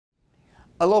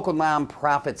A local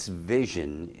nonprofit's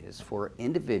vision is for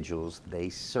individuals they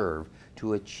serve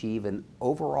to achieve an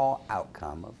overall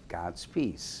outcome of God's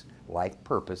peace, life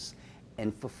purpose,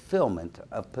 and fulfillment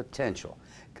of potential.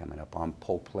 Coming up on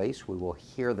Polk Place, we will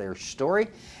hear their story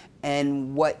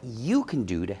and what you can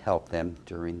do to help them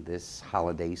during this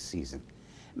holiday season.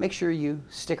 Make sure you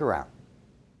stick around.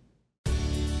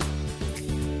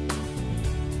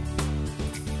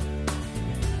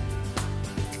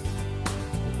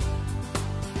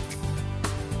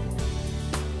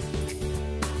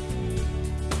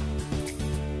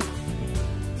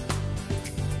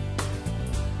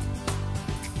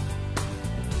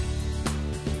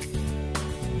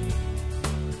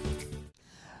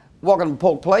 Welcome to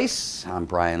Polk Place. I'm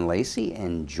Brian Lacey,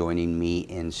 and joining me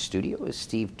in studio is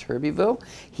Steve Turbyville.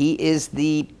 He is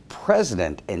the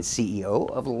president and CEO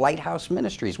of Lighthouse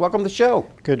Ministries. Welcome to the show.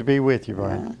 Good to be with you,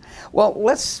 Brian. Well,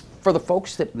 for the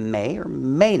folks that may or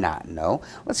may not know,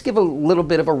 let's give a little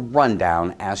bit of a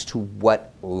rundown as to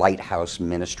what Lighthouse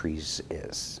Ministries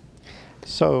is.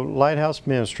 So, Lighthouse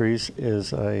Ministries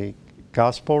is a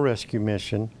gospel rescue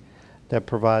mission that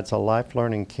provides a life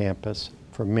learning campus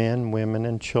for men, women,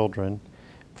 and children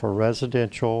for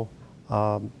residential,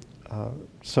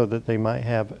 so that they might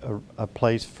have a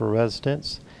place for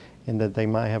residence and that they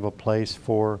might have a place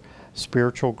for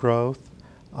spiritual growth,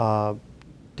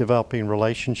 developing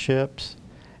relationships,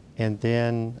 and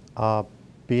then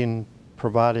being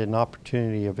provided an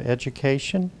opportunity of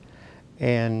education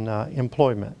and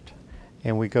employment.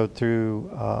 And we go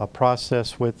through a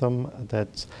process with them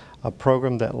that's a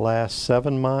program that lasts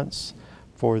 7 months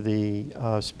for the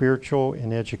spiritual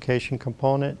and education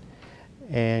component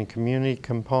and community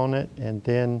component, and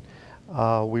then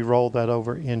we roll that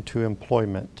over into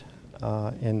employment.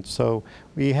 And so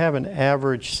we have an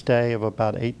average stay of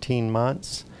about 18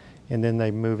 months, and then they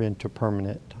move into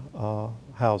permanent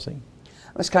housing.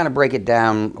 Let's kind of break it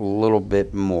down a little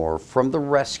bit more. From the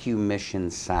rescue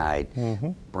mission side,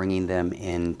 bringing them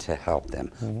in to help them.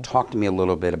 Talk to me a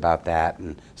little bit about that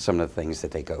and some of the things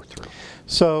that they go through.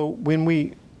 So when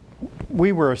we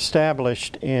were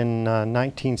established in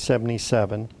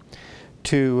 1977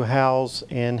 to house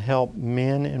and help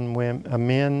men and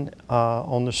women,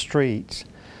 on the streets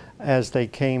as they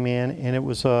came in, and it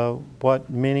was what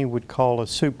many would call a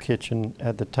soup kitchen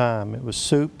at the time. It was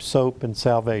soup, soap, and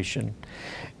salvation.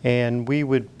 And we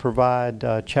would provide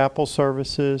chapel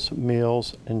services,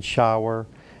 meals, and shower,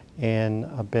 and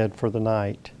a bed for the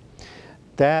night.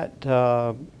 That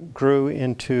grew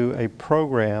into a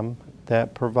program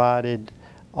that provided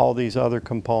all these other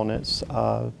components,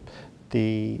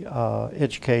 the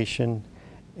education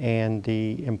and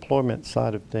the employment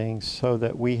side of things, so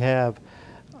that we have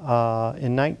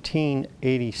in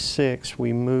 1986,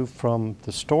 we moved from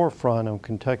the storefront on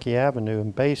Kentucky Avenue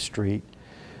and Bay Street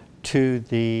to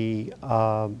the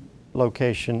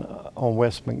location on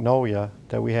West Magnolia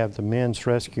that we have the Men's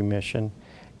Rescue Mission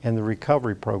and the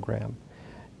Recovery Program.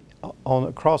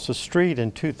 Across the street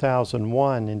in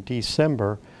 2001, in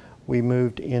December, we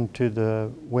moved into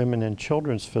the Women and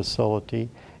Children's Facility,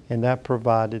 and that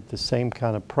provided the same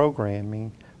kind of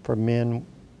programming for men,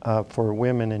 for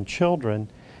women and children,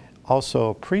 also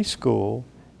a preschool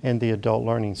and the Adult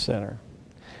Learning Center.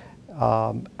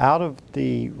 Out of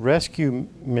the rescue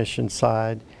mission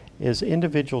side is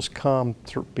individuals come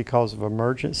because of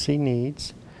emergency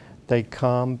needs. They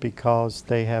come because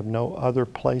they have no other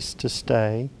place to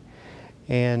stay,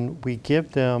 and we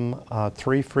give them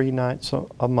 3 free nights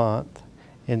a month,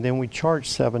 and then we charge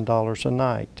 $7 a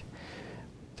night.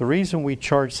 The reason we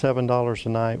charge $7 a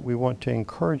night, we want to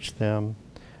encourage them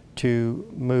to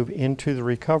move into the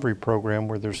recovery program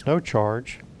where there's no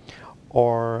charge,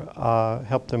 or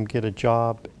help them get a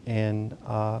job and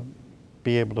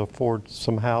be able to afford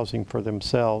some housing for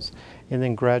themselves, and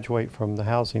then graduate from the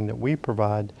housing that we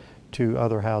provide to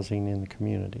other housing in the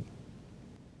community.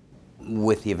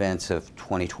 With the events of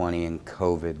 2020 and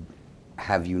COVID,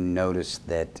 have you noticed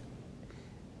that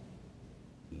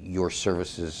your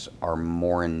services are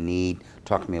more in need?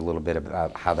 Talk to me a little bit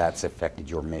about how that's affected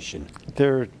your mission.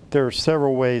 There are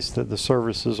several ways that the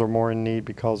services are more in need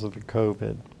because of the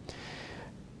COVID.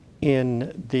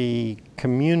 In the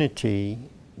community,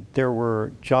 there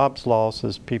were jobs lost,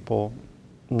 as people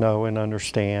know and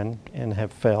understand and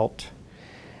have felt.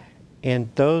 And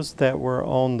those that were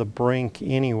on the brink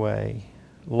anyway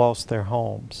lost their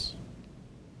homes.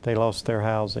 They lost their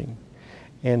housing.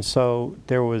 And so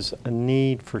there was a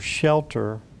need for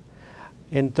shelter.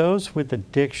 And those with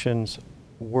addictions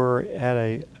were at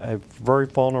a very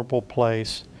vulnerable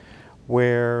place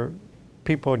where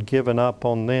people had given up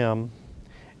on them,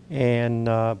 and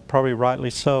probably rightly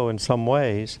so in some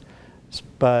ways,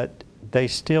 but they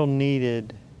still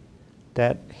needed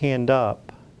that hand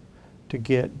up to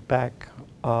get back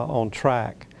on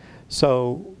track.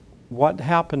 So what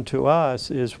happened to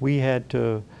us is we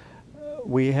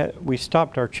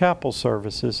stopped our chapel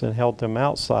services and held them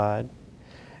outside,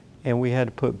 and we had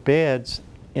to put beds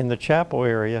in the chapel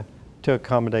area to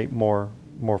accommodate more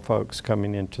folks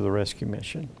coming into the rescue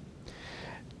mission.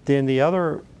 Then the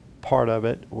other part of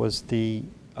it was the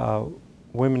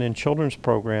Women and Children's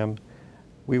program.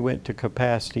 We went to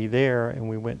capacity there, and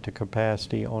we went to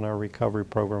capacity on our recovery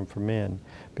program for men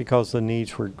because the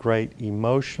needs were great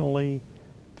emotionally,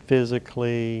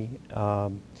 physically,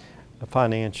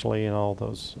 financially, and all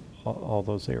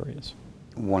those areas.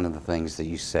 One of the things that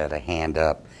you said, a hand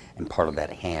up, and part of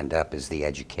that hand up is the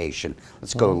education.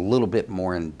 Let's go a little bit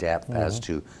more in depth as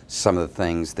to some of the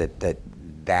things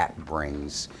that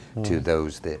brings to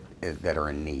those that are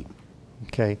in need.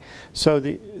 Okay,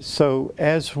 so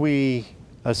as we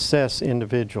assess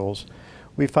individuals,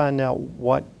 we find out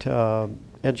what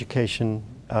education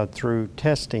through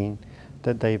testing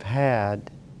that they've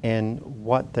had and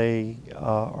what they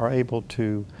are able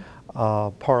to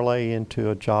parlay into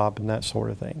a job and that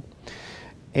sort of thing.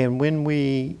 And when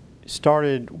we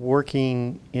started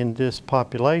working in this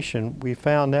population, we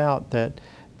found out that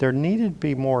there needed to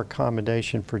be more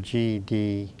accommodation for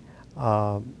GED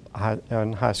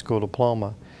and high school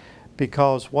diploma,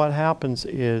 because what happens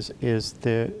is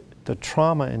the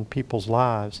trauma in people's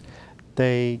lives,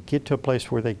 they get to a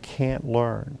place where they can't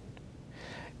learn.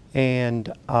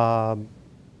 And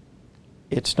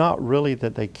it's not really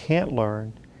that they can't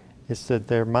learn, it's that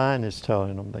their mind is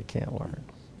telling them they can't learn.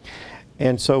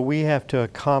 And so we have to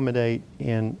accommodate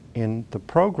in the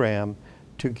program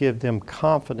to give them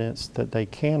confidence that they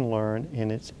can learn,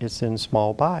 and it's in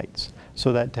small bites.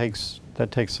 So that takes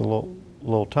a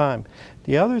little time.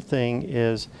 The other thing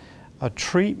is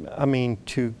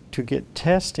to get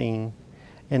testing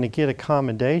and to get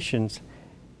accommodations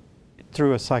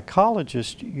through a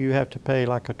psychologist, you have to pay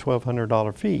like a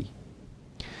 $1,200 fee.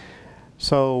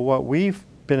 So what we've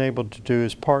been able to do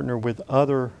is partner with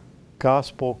other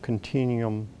gospel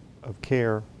continuum of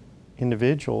care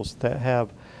individuals that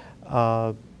have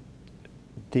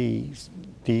the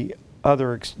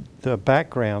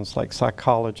backgrounds like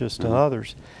psychologists and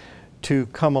others to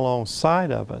come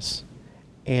alongside of us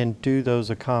and do those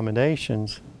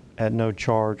accommodations at no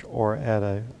charge or at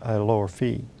a lower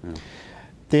fee.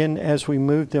 Then as we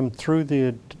move them through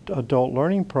the adult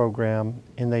learning program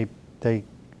and they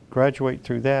graduate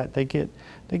through that, they get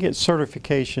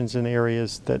certifications in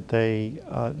areas that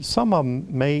some of them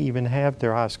may even have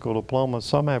their high school diploma,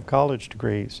 some have college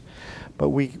degrees, but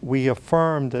we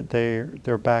affirm that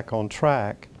they're back on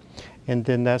track, and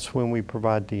then that's when we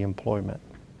provide the employment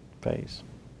phase.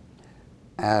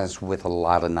 As with a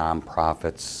lot of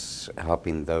nonprofits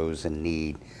helping those in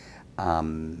need,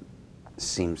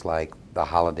 seems like the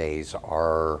holidays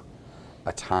are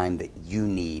a time that you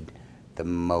need the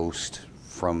most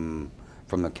from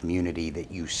the community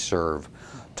that you serve.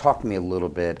 Talk to me a little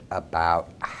bit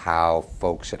about how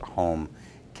folks at home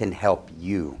can help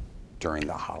you during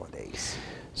the holidays.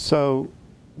 So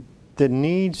the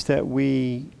needs that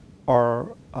we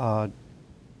are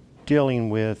dealing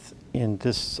with in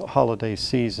this holiday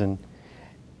season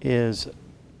is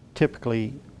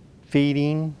typically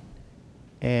feeding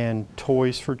and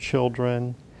toys for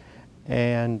children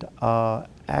and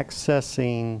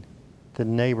accessing the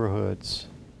neighborhoods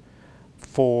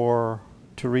to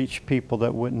reach people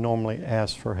that wouldn't normally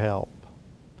ask for help.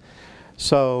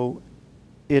 So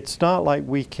it's not like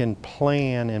we can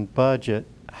plan and budget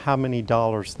how many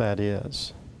dollars that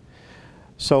is.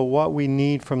 So what we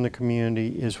need from the community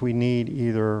is we need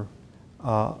either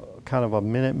kind of a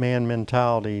Minuteman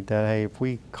mentality that, hey, if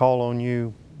we call on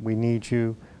you, we need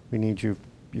you,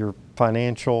 your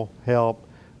financial help,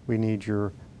 we need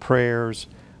your prayers,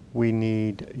 we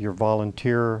need your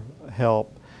volunteer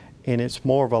help. And it's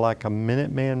more of like a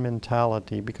Minuteman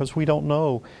mentality, because we don't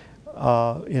know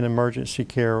in emergency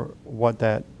care what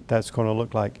that's going to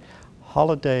look like.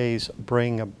 Holidays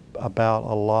bring about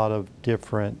a lot of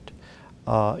different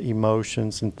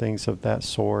emotions and things of that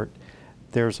sort.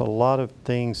 There's a lot of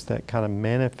things that kind of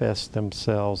manifest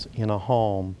themselves in a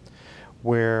home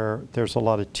where there's a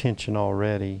lot of tension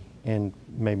already, and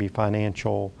maybe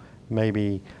financial,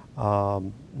 maybe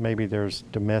there's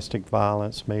domestic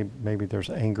violence, maybe there's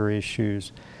anger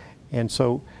issues. And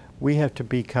so we have to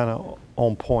be kind of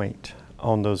on point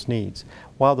on those needs.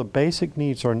 While the basic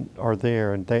needs are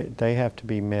there and they have to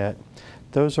be met,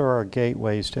 those are our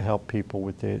gateways to help people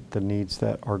with the needs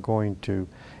that are going to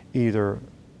either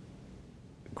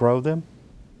grow them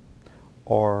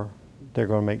or they're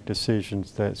going to make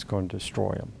decisions that's going to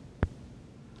destroy them.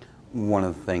 One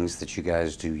of the things that you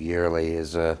guys do yearly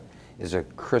is a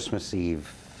Christmas Eve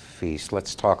feast.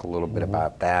 Let's talk a little bit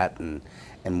about that and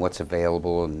what's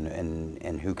available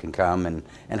and who can come and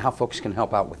how folks can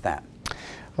help out with that.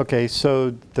 Okay,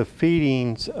 so the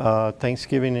feedings,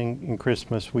 Thanksgiving and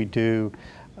Christmas, we do,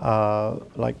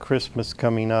 like Christmas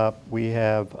coming up, we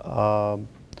have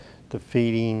the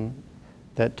feeding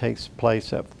that takes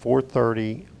place at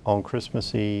 4:30 on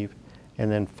Christmas Eve, and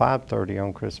then 5:30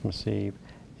 on Christmas Eve,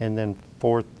 and then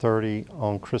 4:30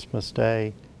 on Christmas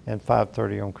Day, and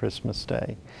 5:30 on Christmas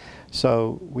Day.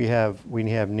 So we have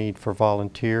need for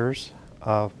volunteers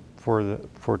to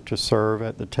serve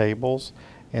at the tables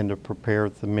and to prepare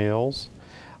the meals.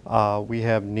 We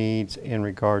have needs in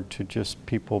regard to just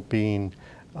people being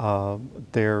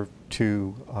there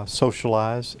to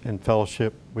socialize and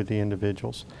fellowship with the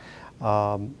individuals.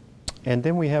 And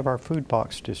then we have our food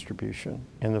box distribution.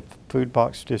 And the food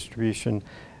box distribution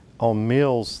on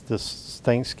meals this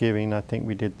Thanksgiving, I think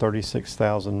we did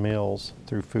 36,000 meals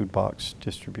through food box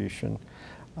distribution.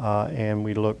 And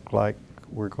we look like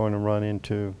we're going to run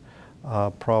into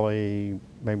probably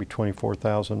maybe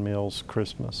 24,000 meals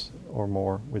Christmas or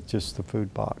more with just the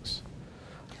food box.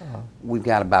 We've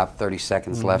got about 30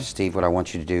 seconds left, Steve. What I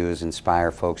want you to do is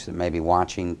inspire folks that may be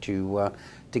watching to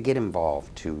get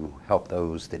involved, to help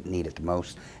those that need it the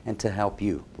most, and to help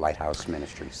you, Lighthouse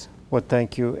Ministries. Well,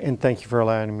 thank you, and thank you for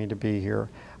allowing me to be here.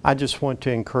 I just want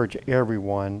to encourage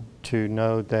everyone to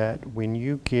know that when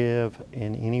you give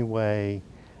in any way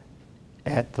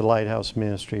at the Lighthouse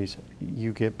Ministries,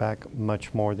 you get back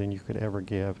much more than you could ever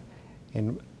give.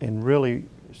 And really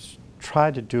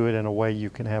try to do it in a way you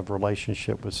can have a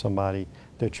relationship with somebody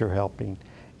that you're helping.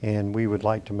 And we would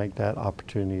like to make that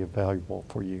opportunity valuable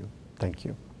for you. Thank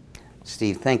you.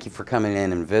 Steve, thank you for coming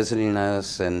in and visiting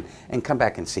us, and come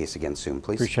back and see us again soon,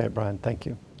 please. Appreciate it, Brian. Thank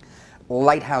you.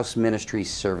 Lighthouse Ministries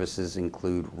services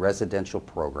include residential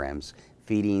programs,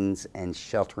 feedings and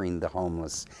sheltering the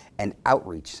homeless, and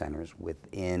outreach centers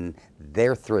within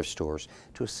their thrift stores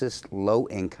to assist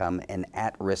low-income and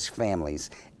at-risk families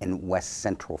in West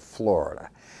Central Florida.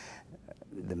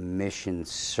 The mission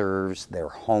serves their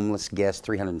homeless guests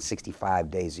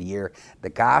 365 days a year. The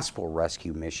Gospel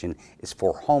Rescue Mission is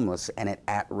for homeless and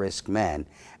at-risk men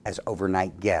as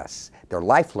overnight guests. Their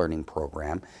Life Learning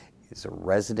Program is a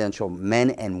residential men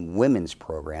and women's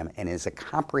program and is a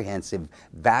comprehensive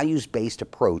values-based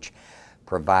approach,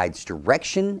 provides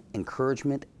direction,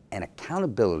 encouragement, and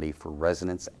accountability for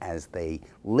residents as they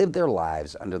live their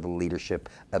lives under the leadership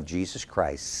of Jesus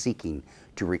Christ, seeking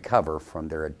to recover from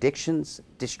their addictions,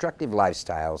 destructive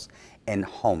lifestyles, and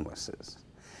homelessness.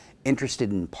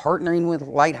 Interested in partnering with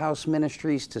Lighthouse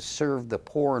Ministries to serve the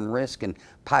poor and risk and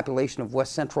population of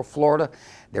West Central Florida?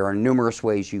 There are numerous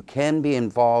ways you can be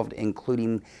involved,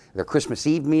 including their Christmas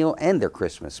Eve meal and their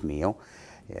Christmas meal.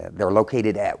 They're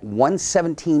located at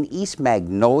 117 East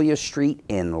Magnolia Street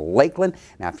in Lakeland.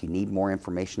 Now, if you need more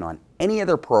information on any of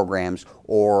their programs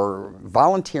or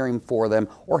volunteering for them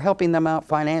or helping them out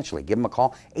financially, give them a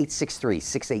call,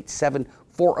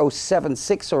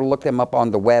 863-687-4076, or look them up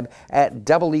on the web at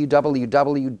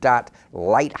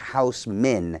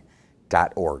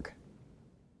www.lighthousemen.org.